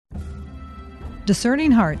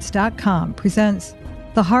DiscerningHearts.com presents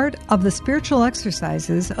The Heart of the Spiritual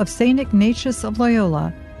Exercises of St. Ignatius of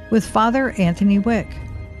Loyola with Father Anthony Wieck.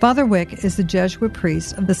 Father Wieck is the Jesuit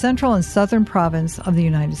priest of the Central and Southern Province of the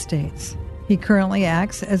United States. He currently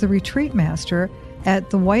acts as a retreat master at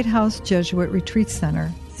the White House Jesuit Retreat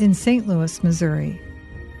Center in St. Louis, Missouri.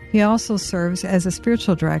 He also serves as a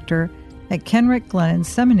spiritual director at Kenrick Glennon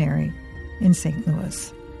Seminary in St.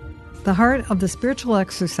 Louis. The Heart of the Spiritual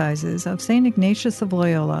Exercises of St. Ignatius of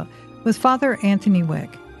Loyola with Father Anthony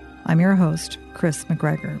Wieck. I'm your host, Chris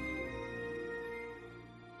McGregor.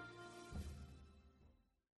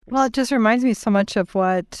 Well, it just reminds me so much of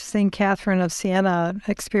what St. Catherine of Siena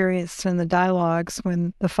experienced in the dialogues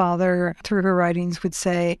when the Father, through her writings, would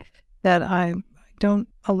say that I don't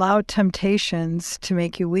allow temptations to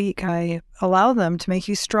make you weak. I allow them to make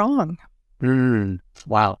you strong.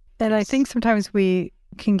 Wow. And I think sometimes we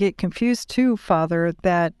can get confused too, Father,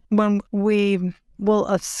 that when we will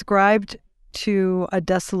ascribe to a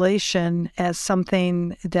desolation as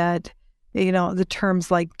something that, you know, the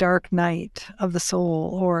terms like dark night of the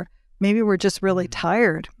soul, or maybe we're just really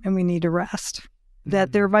tired and we need to rest,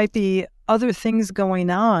 that there might be other things going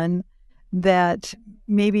on that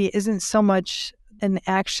maybe isn't so much an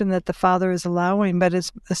action that the Father is allowing, but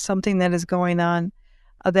it's something that is going on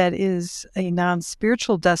that is a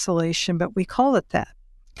non-spiritual desolation, but we call it that.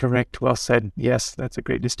 Correct. Well said. Yes, that's a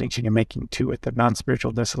great distinction you're making too with the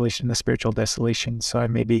non-spiritual desolation, the spiritual desolation. So I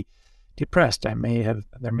may be depressed. There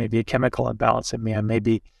may be a chemical imbalance in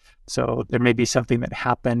me. So there may be something that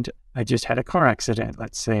happened. I just had a car accident,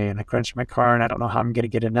 let's say, and I crashed my car and I don't know how I'm going to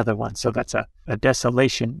get another one. So that's a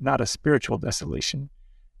desolation, not a spiritual desolation.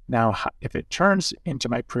 Now, if it turns into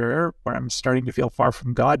my prayer where I'm starting to feel far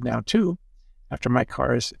from God now too, after my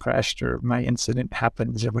car is crashed or my incident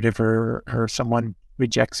happens or whatever, or someone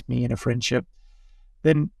rejects me in a friendship,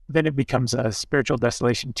 then it becomes a spiritual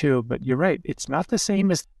desolation too. But you're right, it's not the same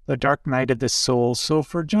as the dark night of the soul. So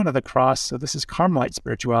for John of the Cross, so this is Carmelite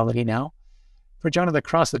spirituality now. For John of the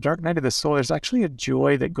Cross, the dark night of the soul, there's actually a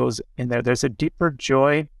joy that goes in there. There's a deeper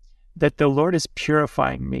joy that the Lord is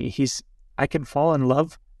purifying me. I can fall in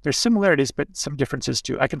love. There's similarities, but some differences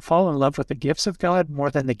too. I can fall in love with the gifts of God more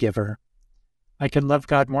than the giver. I can love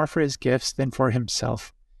God more for his gifts than for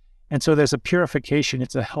himself. And so there's a purification.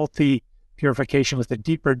 It's a healthy purification with a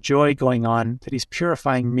deeper joy going on, that he's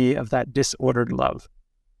purifying me of that disordered love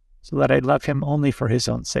so that I love him only for his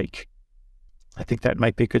own sake. I think that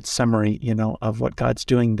might be a good summary, of what God's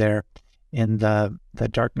doing there in the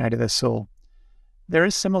dark night of the soul. There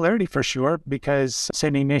is similarity for sure, because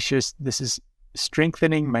St. Ignatius, this is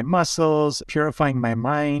strengthening my muscles, purifying my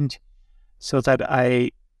mind so that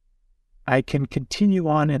I can continue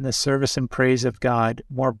on in the service and praise of God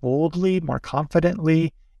more boldly, more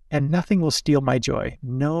confidently, and nothing will steal my joy.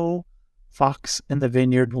 No fox in the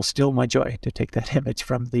vineyard will steal my joy, to take that image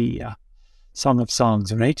from the Song of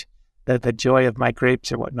Songs, right? The joy of my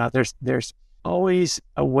grapes or whatnot. There's always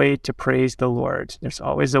a way to praise the Lord. There's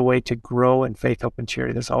always a way to grow in faith, hope, and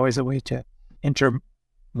charity. There's always a way to enter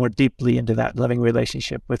more deeply into that loving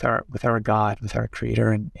relationship with our God, with our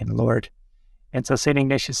Creator and Lord. And so St.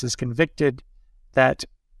 Ignatius is convicted that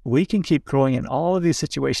we can keep growing in all of these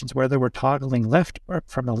situations, whether we're toggling left or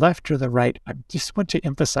from the left or the right. I just want to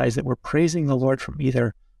emphasize that we're praising the Lord from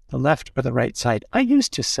either the left or the right side. I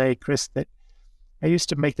used to say, Chris, that I used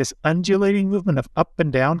to make this undulating movement of up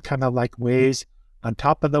and down, kind of like waves. On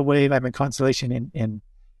top of the wave, I'm in Consolation,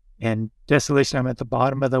 and Desolation, I'm at the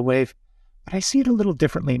bottom of the wave. But I see it a little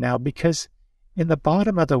differently now, because in the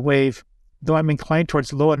bottom of the wave, though I'm inclined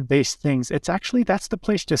towards low and base things, that's the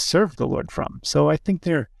place to serve the Lord from. So I think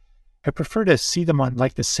I prefer to see them on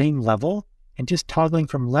like the same level and just toggling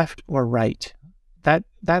from left or right. That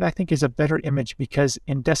I think is a better image, because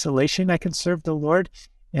in desolation, I can serve the Lord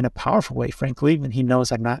in a powerful way, frankly, when he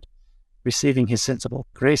knows I'm not receiving his sensible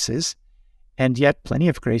graces, and yet plenty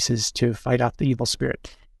of graces to fight out the evil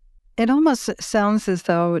spirit. It almost sounds as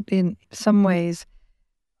though in some ways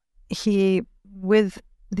with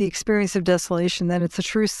the experience of desolation, that it's a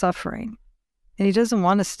true suffering. And he doesn't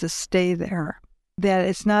want us to stay there, that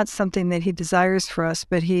it's not something that he desires for us,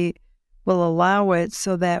 but he will allow it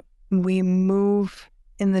so that we move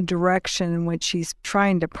in the direction in which he's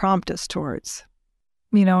trying to prompt us towards.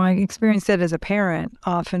 I experienced that as a parent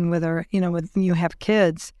often with when you have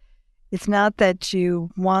kids. It's not that you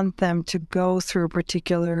want them to go through a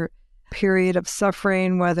particular period of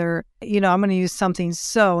suffering, whether, I'm going to use something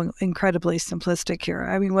so incredibly simplistic here.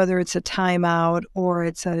 I mean, whether it's a timeout or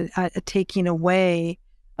it's a taking away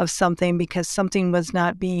of something because something was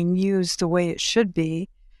not being used the way it should be,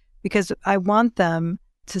 because I want them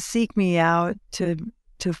to seek me out, to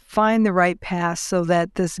to find the right path so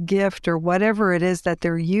that this gift or whatever it is that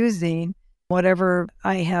they're using, whatever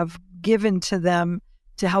I have given to them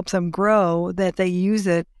to help them grow, that they use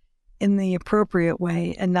it in the appropriate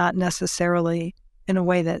way and not necessarily in a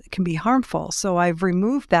way that can be harmful. So I've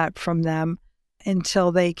removed that from them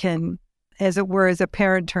until they can, as it were, as a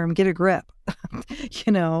parent term, get a grip,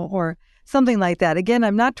 or something like that. Again,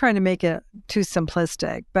 I'm not trying to make it too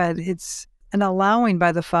simplistic, but it's an allowing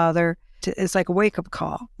by the Father. It's like a wake-up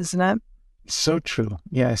call, isn't it? So true.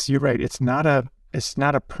 Yes, you're right. It's not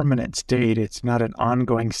a permanent state. It's not an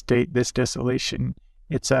ongoing state, this desolation.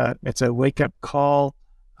 It's a wake-up call.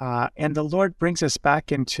 And the Lord brings us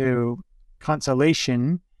back into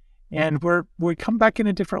consolation, and we come back in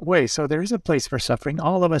a different way. So there is a place for suffering.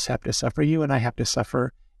 All of us have to suffer. You and I have to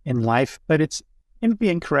suffer in life, but it would be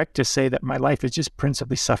incorrect to say that my life is just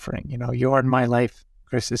principally suffering. Your and my life,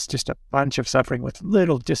 Chris, is just a bunch of suffering with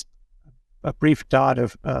just a brief dot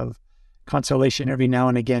of consolation every now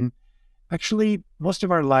and again. Actually, most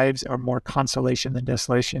of our lives are more consolation than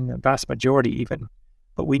desolation, the vast majority even.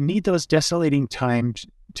 But we need those desolating times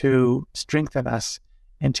to strengthen us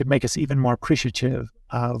and to make us even more appreciative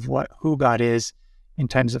of who God is in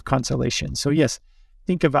times of consolation. So yes,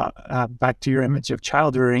 think about back to your image of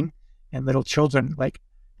child rearing and little children. Like,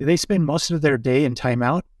 do they spend most of their day in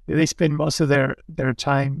timeout? Do they spend most of their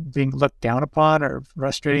time being looked down upon or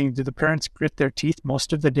frustrating? Do the parents grit their teeth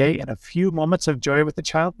most of the day and a few moments of joy with the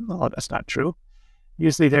child? No, that's not true.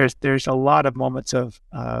 Usually there's a lot of moments of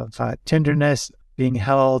tenderness, being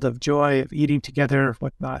held, of joy, of eating together,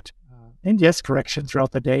 whatnot. And yes, correction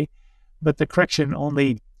throughout the day, but the correction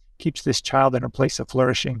only keeps this child in a place of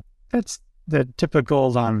flourishing. That's the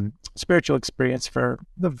typical spiritual experience for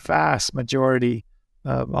the vast majority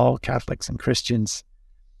of all Catholics and Christians.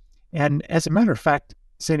 And as a matter of fact,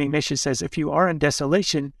 St. Ignatius says, if you are in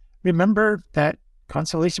desolation, remember that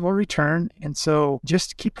consolation will return. And so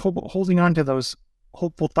just keep holding on to those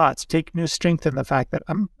hopeful thoughts. Take new strength in the fact that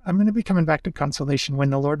I'm going to be coming back to consolation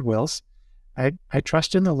when the Lord wills. I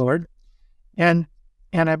trust in the Lord. And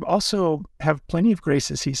I also have plenty of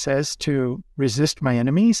graces, he says, to resist my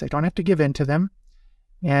enemies. I don't have to give in to them.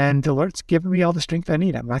 And the Lord's given me all the strength I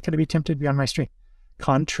need. I'm not going to be tempted beyond my strength.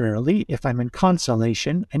 Contrarily, if I'm in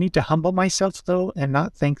consolation, I need to humble myself, though, and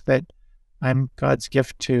not think that I'm God's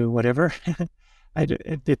gift to whatever.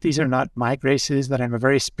 That these are not my graces, that I'm a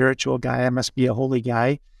very spiritual guy, I must be a holy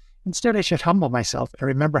guy. Instead, I should humble myself and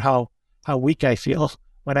remember how weak I feel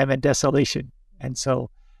when I'm in desolation. And so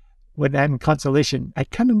when I'm in consolation, I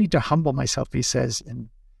kind of need to humble myself, he says,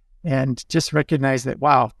 and just recognize that,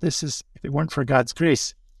 wow, if it weren't for God's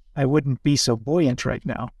grace, I wouldn't be so buoyant right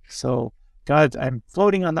now. So God, I'm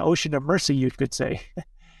floating on the ocean of mercy, you could say.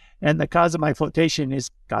 And the cause of my flotation is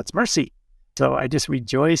God's mercy. So I just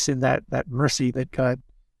rejoice in that mercy that God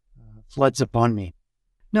floods upon me.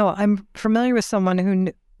 No, I'm familiar with someone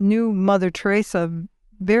who knew Mother Teresa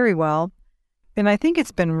very well. And I think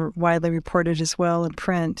it's been widely reported as well in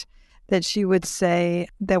print that she would say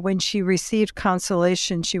that when she received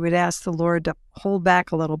consolation, she would ask the Lord to hold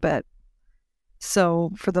back a little bit.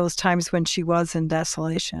 So for those times when she was in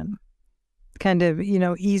desolation, kind of,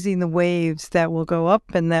 easing the waves that will go up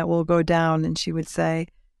and that will go down. And she would say,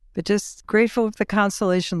 but just grateful for the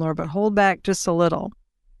consolation, Lord, but hold back just a little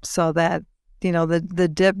so that,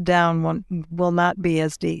 the dip down will not be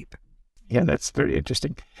as deep. Yeah, that's very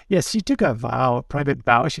interesting. Yes, she took a private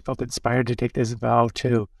vow. She felt inspired to take this vow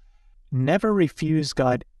to never refuse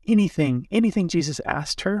God anything Jesus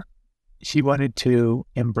asked her. She wanted to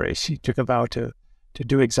embrace. She took a vow to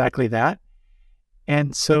do exactly that.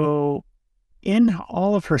 And so in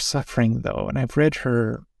all of her suffering, though, and I've read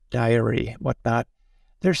her diary, whatnot,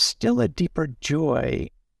 there's still a deeper joy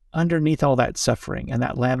underneath all that suffering and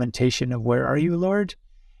that lamentation of, where are you, Lord?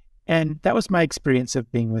 And that was my experience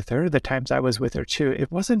of being with her, the times I was with her too.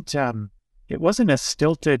 It wasn't a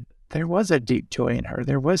stilted, there was a deep joy in her.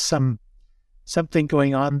 There was something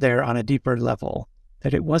going on there on a deeper level,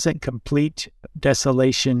 that it wasn't complete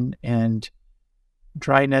desolation and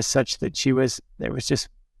dryness such that there was just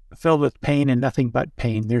filled with pain and nothing but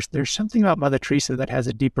pain. There's something about Mother Teresa that has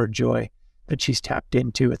a deeper joy that she's tapped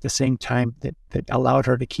into at the same time that allowed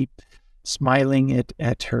her to keep smiling at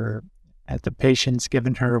the patients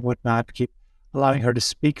given her, whatnot, keep allowing her to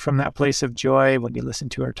speak from that place of joy. When you listen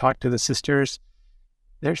to her talk to the sisters,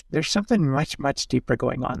 there's something much, much deeper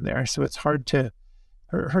going on there. So it's hard to,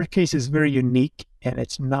 her case is very unique, and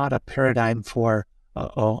it's not a paradigm for,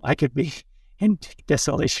 I could be in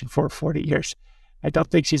desolation for 40 years. I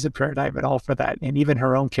don't think she's a paradigm at all for that. And even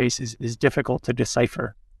her own case is difficult to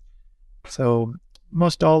decipher. So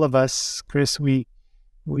most all of us, Chris, we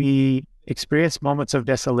experience moments of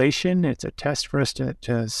desolation. It's a test for us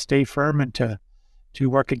to stay firm and to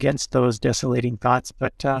work against those desolating thoughts.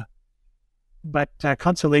 But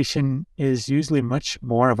consolation is usually much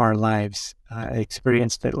more of our lives,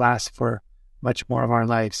 experience that lasts for much more of our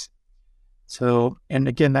lives. So, and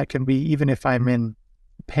again, that can be even if I'm in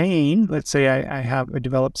pain. Let's say I have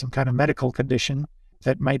developed some kind of medical condition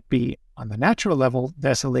that might be on the natural level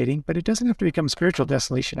desolating, but it doesn't have to become spiritual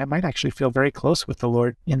desolation. I might actually feel very close with the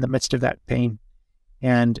Lord in the midst of that pain,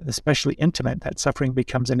 and especially intimate. That suffering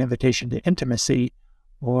becomes an invitation to intimacy.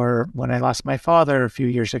 Or when I lost my father a few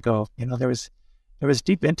years ago, there was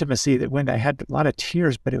deep intimacy that went. I had a lot of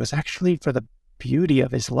tears, but it was actually for the beauty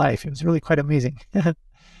of his life. It was really quite amazing.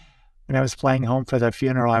 When I was flying home for the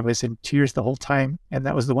funeral, I was in tears the whole time. And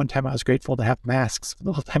that was the one time I was grateful to have masks.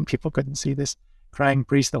 The whole time people couldn't see this crying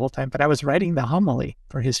priest the whole time. But I was writing the homily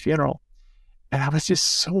for his funeral. And I was just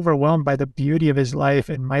so overwhelmed by the beauty of his life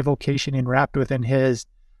and my vocation enwrapped within his.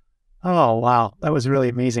 Oh, wow. That was really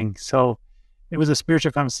amazing. So it was a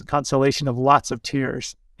spiritual consolation of lots of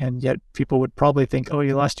tears. And yet people would probably think, oh,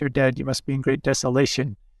 you lost your dad. You must be in great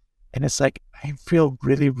desolation. And it's like, I feel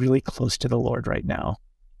really, really close to the Lord right now.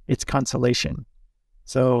 It's consolation.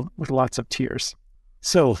 So with lots of tears.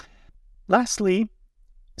 So lastly,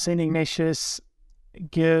 St. Ignatius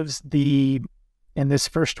gives in this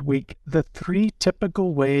first week, the 3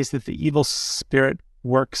 typical ways that the evil spirit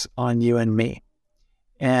works on you and me.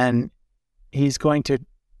 And he's going to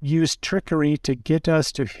use trickery to get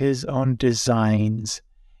us to his own designs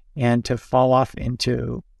and to fall off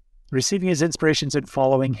into receiving his inspirations and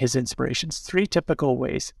following his inspirations. 3 typical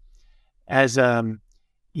ways. As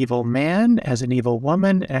evil man, as an evil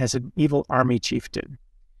woman, as an evil army chieftain.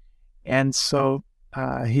 And so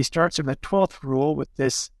he starts in the 12th rule with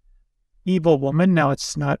this evil woman. Now,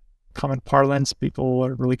 it's not common parlance. People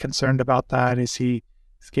are really concerned about that. Is he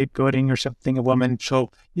scapegoating or something, a woman?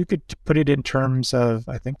 So you could put it in terms of,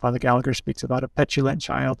 I think Father Gallagher speaks about a petulant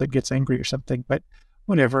child that gets angry or something, but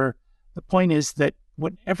whatever. The point is that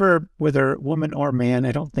whether woman or man,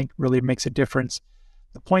 I don't think really makes a difference.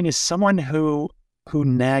 The point is someone who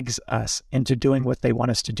nags us into doing what they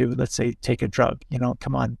want us to do. Let's say take a drug.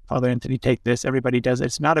 Come on, Father Anthony, take this. Everybody does it.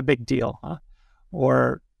 It's not a big deal, huh?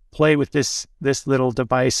 Or play with this little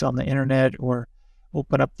device on the internet, or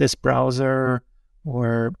open up this browser,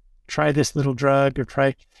 or try this little drug, or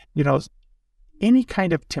try, any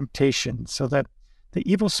kind of temptation, so that the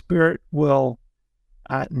evil spirit will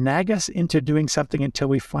nag us into doing something until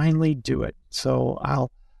we finally do it. So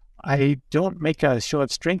I don't make a show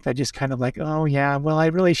of strength. I just kind of like, oh yeah, well, I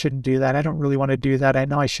really shouldn't do that. I don't really want to do that. I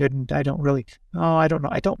know I shouldn't. I don't know.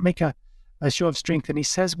 I don't make a show of strength. And he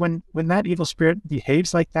says when that evil spirit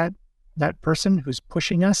behaves like that person who's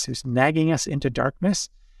pushing us, who's nagging us into darkness,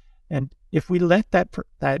 and if we let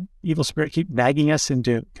that evil spirit keep nagging us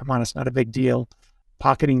into, come on, it's not a big deal,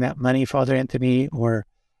 pocketing that money, Father Anthony, or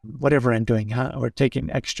whatever I'm doing, or taking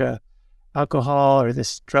extra alcohol or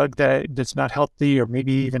this drug that's not healthy or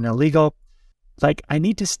maybe even illegal. Like, I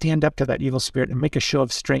need to stand up to that evil spirit and make a show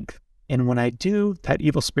of strength. And when I do, that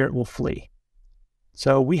evil spirit will flee.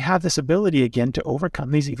 So we have this ability again to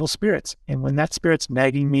overcome these evil spirits. And when that spirit's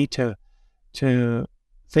nagging me to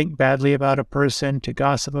think badly about a person, to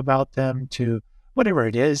gossip about them, to whatever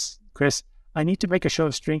it is, Chris, I need to make a show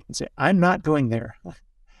of strength and say, I'm not going there.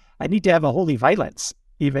 I need to have a holy violence.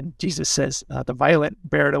 Even Jesus says, the violent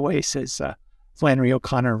bear it away, says Flannery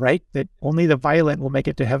O'Connor, right? That only the violent will make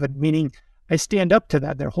it to heaven, meaning I stand up to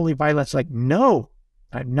that. Their holy violence, like, no,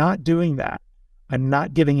 I'm not doing that. I'm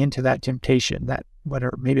not giving into that temptation, that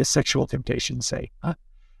whatever, maybe a sexual temptation, say.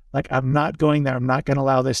 Like, I'm not going there. I'm not going to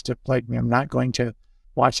allow this to plague me. I'm not going to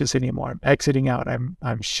watch this anymore. I'm exiting out.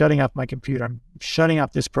 I'm shutting off my computer. I'm shutting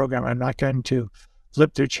off this program. I'm not going to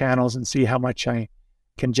flip through channels and see how much I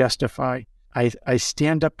can justify. I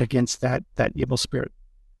stand up against that evil spirit.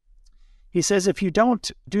 He says, if you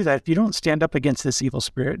don't do that, if you don't stand up against this evil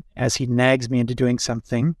spirit as he nags me into doing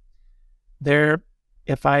something,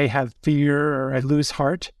 if I have fear or I lose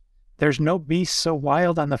heart, there's no beast so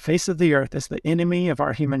wild on the face of the earth as the enemy of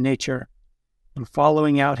our human nature, and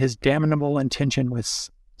following out his damnable intention with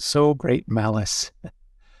so great malice.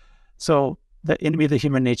 So the enemy of the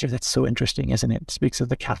human nature, that's so interesting, isn't it? It speaks of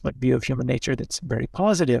the Catholic view of human nature that's very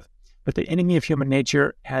positive. But the enemy of human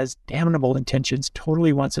nature has damnable intentions,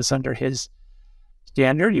 totally wants us under his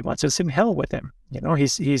standard. He wants us in hell with him.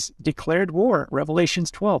 He's declared war, Revelations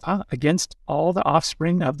 12, against all the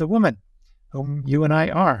offspring of the woman, whom you and I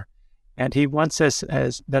are. And he wants us,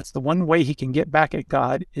 that's the one way he can get back at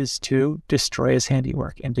God, is to destroy his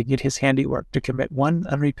handiwork, and to get his handiwork to commit one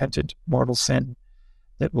unrepentant mortal sin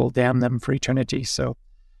that will damn them for eternity. So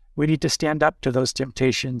we need to stand up to those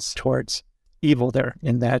temptations towards evil there,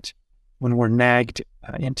 in that when we're nagged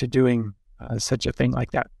into doing such a thing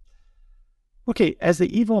like that. Okay, as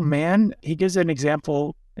the evil man, he gives an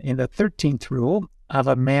example in the 13th rule of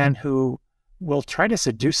a man who will try to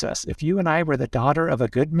seduce us. If you and I were the daughter of a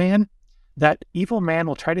good man, that evil man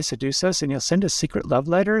will try to seduce us, and he'll send us secret love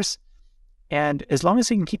letters. And as long as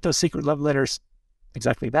he can keep those secret love letters,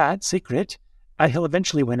 exactly that, secret, he'll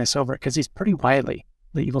eventually win us over, because he's pretty wily.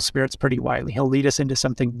 The evil spirit's pretty wily. He'll lead us into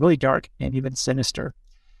something really dark and even sinister.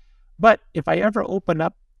 But if I ever open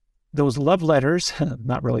up those love letters,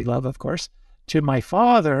 not really love, of course, to my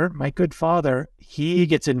father, my good father, he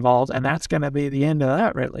gets involved, and that's going to be the end of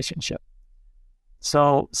that relationship.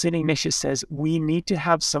 So St. Ignatius says we need to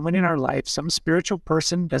have someone in our life, some spiritual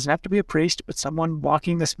person, doesn't have to be a priest, but someone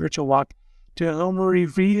walking the spiritual walk, to whom we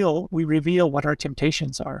reveal what our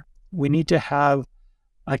temptations are. We need to have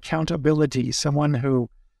accountability, someone who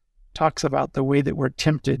talks about the way that we're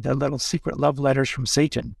tempted, the little secret love letters from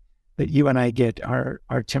Satan that you and I get, our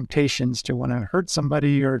temptations to want to hurt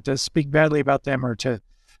somebody or to speak badly about them, or to,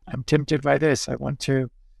 I'm tempted by this, I want to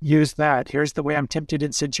use that. Here's the way I'm tempted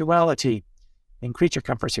in sensuality, in creature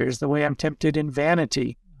comforts. Here's the way I'm tempted in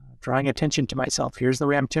vanity, drawing attention to myself. Here's the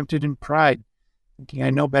way I'm tempted in pride, thinking I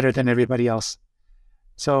know better than everybody else.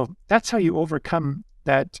 So that's how you overcome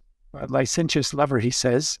that licentious lover, he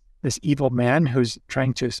says, this evil man who's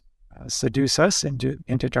trying to seduce us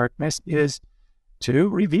into darkness, is to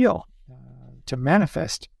reveal, to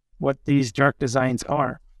manifest what these dark designs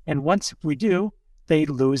are. And once we do, they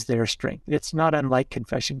lose their strength. It's not unlike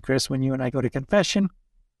confession, Chris. When you and I go to confession,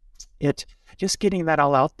 just getting that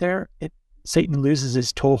all out there, Satan loses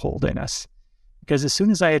his toehold in us. Because as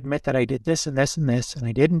soon as I admit that I did this and this and this, and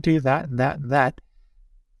I didn't do that and that and that,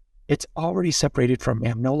 it's already separated from me.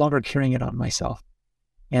 I'm no longer carrying it on myself.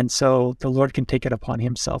 And so the Lord can take it upon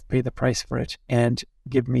himself, pay the price for it, and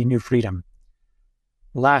give me new freedom.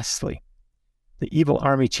 Lastly, the evil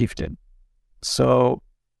army chieftain. So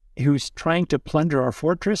who's trying to plunder our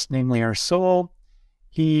fortress, namely our soul.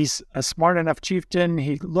 He's a smart enough chieftain.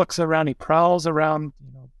 He looks around, he prowls around,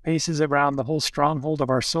 paces around the whole stronghold of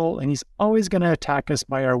our soul, and he's always going to attack us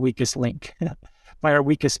by our weakest link, by our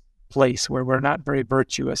weakest place where we're not very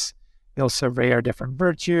virtuous. He'll survey our different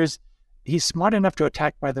virtues. He's smart enough to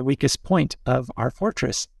attack by the weakest point of our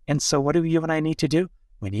fortress. And so what do you and I need to do?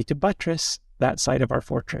 We need to buttress that side of our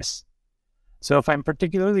fortress. So if I'm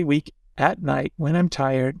particularly weak at night, when I'm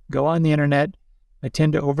tired, go on the internet, I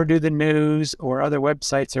tend to overdo the news or other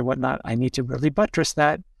websites or whatnot. I need to really buttress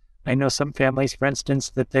that. I know some families, for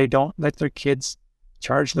instance, that they don't let their kids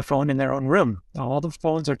charge the phone in their own room. All the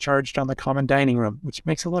phones are charged on the common dining room, which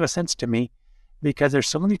makes a lot of sense to me, because there's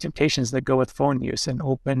so many temptations that go with phone use and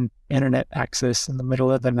open internet access in the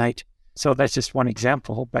middle of the night. So that's just one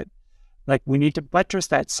example, but we need to buttress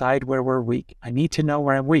that side where we're weak. I need to know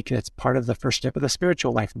where I'm weak. That's part of the first step of the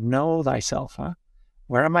spiritual life. Know thyself,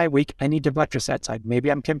 Where am I weak? I need to buttress that side. Maybe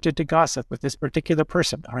I'm tempted to gossip with this particular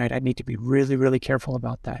person. All right, I need to be really, really careful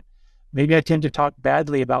about that. Maybe I tend to talk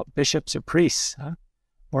badly about bishops or priests,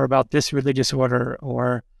 or about this religious order,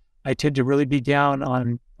 or I tend to really be down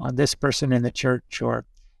on this person in the church, or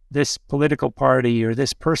this political party, or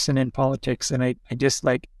this person in politics, and I just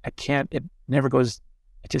I can't, it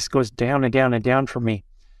just goes down and down and down for me.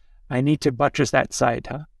 I need to buttress that side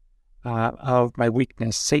of my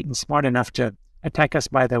weakness. Satan's smart enough to attack us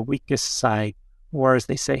by the weakest side, or as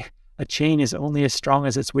they say, a chain is only as strong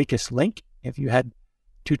as its weakest link. If you had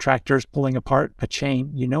two tractors pulling apart a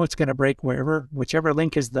chain, it's going to break whichever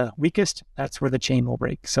link is the weakest, that's where the chain will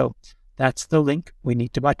break. So that's the link we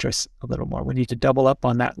need to buttress a little more. We need to double up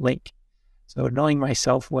on that link. So knowing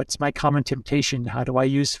myself, what's my common temptation? How do I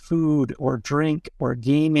use food or drink or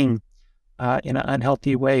gaming in an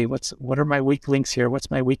unhealthy way? What are my weak links here?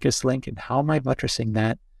 What's my weakest link? And how am I buttressing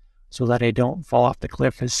that so that I don't fall off the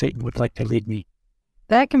cliff as Satan would like to lead me?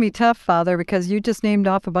 That can be tough, Father, because you just named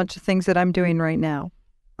off a bunch of things that I'm doing right now.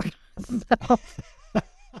 So,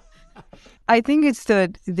 I think it's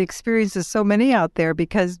the experience of so many out there,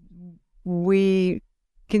 because we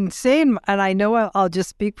can say, and I know I'll just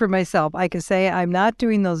speak for myself, I can say I'm not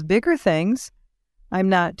doing those bigger things. I'm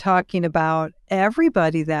not talking about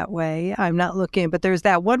everybody that way. I'm not looking, but there's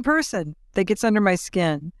that one person that gets under my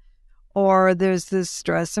skin, or there's this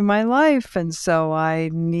stress in my life, and so I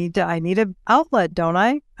need an outlet, don't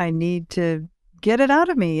I? I need to get it out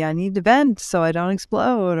of me. I need to vent so I don't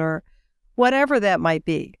explode, or whatever that might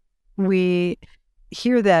be. We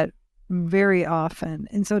hear that very often.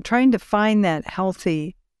 And so trying to find that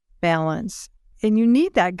healthy balance, and you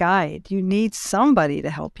need that guide. You need somebody to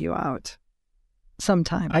help you out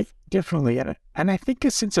sometimes. Definitely. And I think a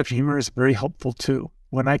sense of humor is very helpful too.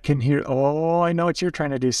 When I can hear, oh, I know what you're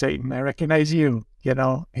trying to do, Satan. I recognize you.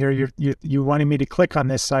 Here you wanting me to click on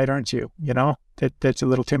this side, aren't you? That's a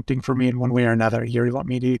little tempting for me in one way or another. You want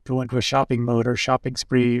me to go into a shopping mode or shopping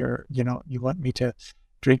spree, or you want me to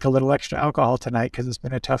drink a little extra alcohol tonight because it's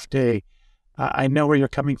been a tough day. I know where you're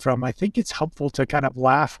coming from. I think it's helpful to kind of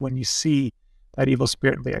laugh when you see that evil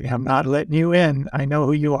spirit. I'm not letting you in. I know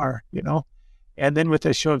who you are. And then with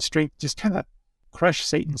a show of strength, just kind of crush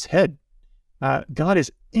Satan's head. God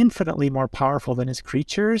is infinitely more powerful than his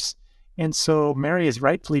creatures. And so Mary is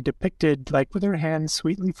rightfully depicted like with her hands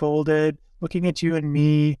sweetly folded, looking at you and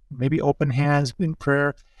me, maybe open hands in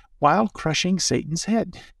prayer, while crushing Satan's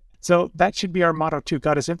head. So that should be our motto too.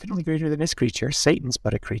 God is infinitely greater than his creature. Satan's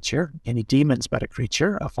but a creature. Any demon's but a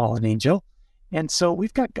creature, a fallen angel. And so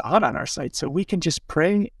we've got God on our side. So we can just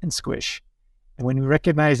pray and squish. And when we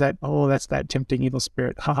recognize that, oh, that's that tempting evil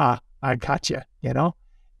spirit, haha, I got you,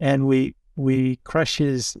 and we crush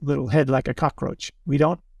his little head like a cockroach. We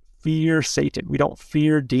don't fear Satan. We don't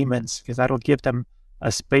fear demons because that'll give them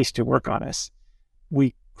a space to work on us.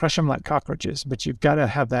 We crush them like cockroaches, but you've got to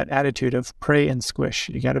have that attitude of pray and squish.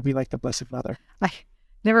 You got to be like the Blessed Mother. I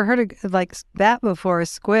never heard of like that before,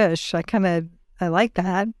 squish. I like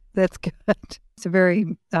that. That's good. It's a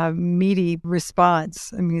very meaty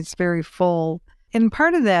response. I mean, it's very full. And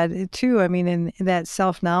part of that too, I mean, in that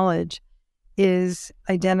self-knowledge is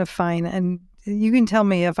identifying, and you can tell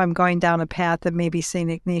me if I'm going down a path that maybe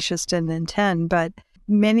St. Ignatius didn't intend, but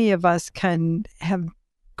many of us can have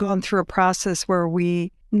gone through a process where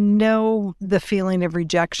we know the feeling of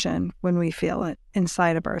rejection when we feel it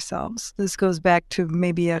inside of ourselves. This goes back to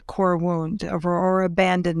maybe a core wound or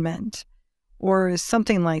abandonment or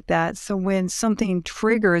something like that. So when something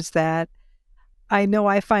triggers that, I know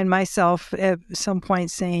I find myself at some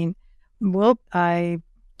point saying, well, I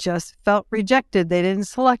just felt rejected. They didn't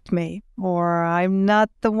select me, or I'm not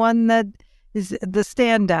the one that is the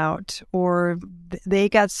standout, or they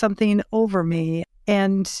got something over me.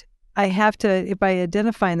 And I have to, by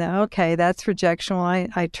identifying that, okay, that's rejection. Well,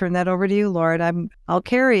 I turn that over to you, Lord. I'll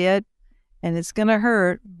carry it, and it's going to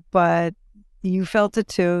hurt, but you felt it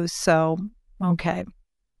too. So, okay,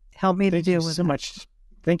 help me to deal with it.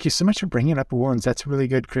 Thank you so much for bringing up wounds. That's really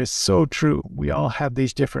good, Chris. So true. We all have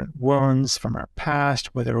these different wounds from our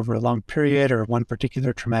past, whether over a long period or one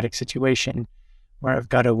particular traumatic situation, where I've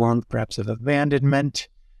got a wound perhaps of abandonment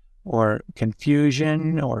or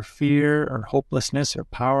confusion or fear or hopelessness or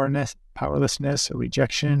powerlessness or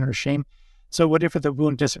rejection or shame. So whatever the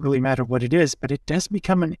wound, doesn't really matter what it is, but it does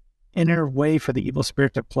become an inner way for the evil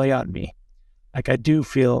spirit to play on me. Like I do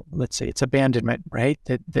feel, let's say it's abandonment, right?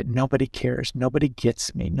 That nobody cares, nobody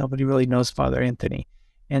gets me, nobody really knows Father Anthony.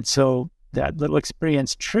 And so that little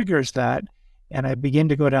experience triggers that, and I begin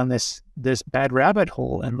to go down this bad rabbit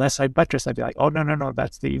hole. Unless I buttress, I'd be like, oh, no,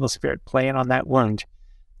 that's the evil spirit playing on that wound.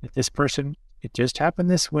 That this person, it just happened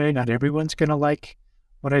this way. Not everyone's going to like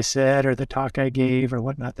what I said or the talk I gave or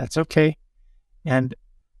whatnot. That's okay. And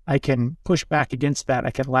I can push back against that.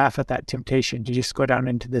 I can laugh at that temptation to just go down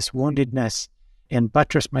into this woundedness and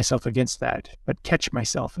buttress myself against that, but catch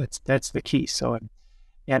myself. That's the key. So,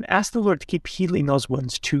 and ask the Lord to keep healing those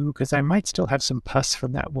wounds too, because I might still have some pus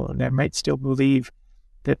from that wound. I might still believe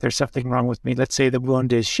that there's something wrong with me. Let's say the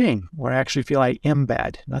wound is shame, where I actually feel I am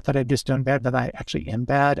bad. Not that I've just done bad, but I actually am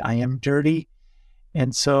bad. I am dirty.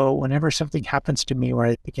 And so whenever something happens to me where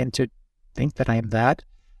I begin to think that I am that,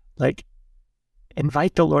 like,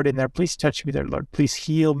 invite the Lord in there. Please touch me there, Lord. Please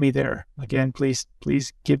heal me there. Again, please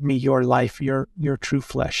give me your life, your true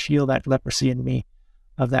flesh. Heal that leprosy in me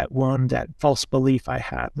of that wound, that false belief I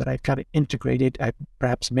have that I've kind of integrated. I've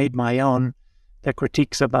perhaps made my own, the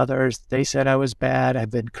critiques of others. They said I was bad.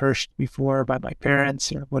 I've been cursed before by my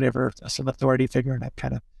parents or whatever, some authority figure, and I've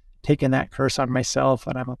kind of taken that curse on myself,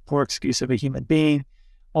 and I'm a poor excuse of a human being,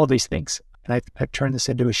 all these things. And I've turned this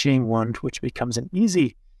into a shame wound, which becomes an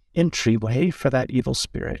easy entryway for that evil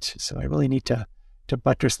spirit. So I really need to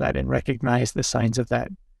buttress that and recognize the signs of that.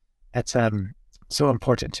 That's so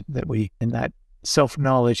important that we, in that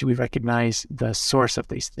self-knowledge, we recognize the source of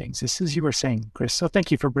these things. This is, you were saying, Chris. So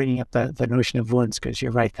thank you for bringing up the notion of wounds, because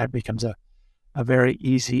you're right, that becomes a very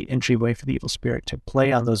easy entryway for the evil spirit to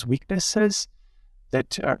play on those weaknesses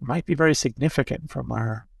that might be very significant from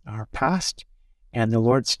our past, and the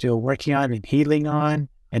Lord's still working on and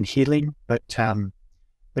healing,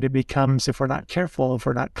 but it becomes, if we're not careful, if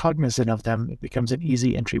we're not cognizant of them, it becomes an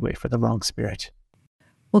easy entryway for the wrong spirit.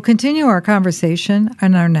 We'll continue our conversation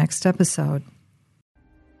in our next episode.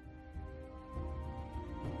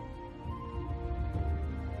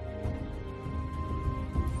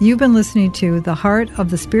 You've been listening to The Heart of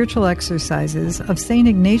the Spiritual Exercises of St.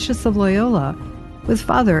 Ignatius of Loyola with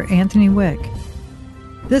Father Anthony Wieck.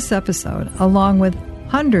 This episode, along with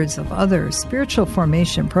hundreds of other spiritual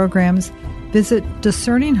formation programs, visit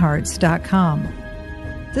discerninghearts.com.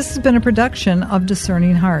 This has been a production of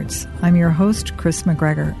Discerning Hearts. I'm your host, Chris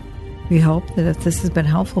McGregor. We hope that if this has been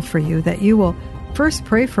helpful for you, that you will first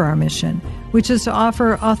pray for our mission, which is to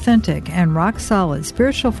offer authentic and rock-solid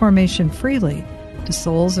spiritual formation freely to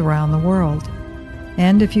souls around the world.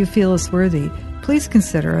 And if you feel us worthy, please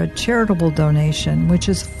consider a charitable donation, which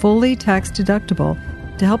is fully tax-deductible,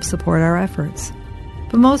 to help support our efforts.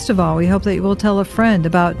 But most of all, we hope that you will tell a friend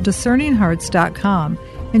about discerninghearts.com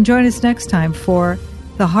and join us next time for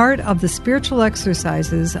The Heart of the Spiritual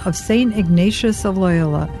Exercises of St. Ignatius of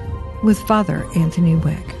Loyola with Father Anthony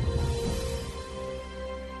Wieck.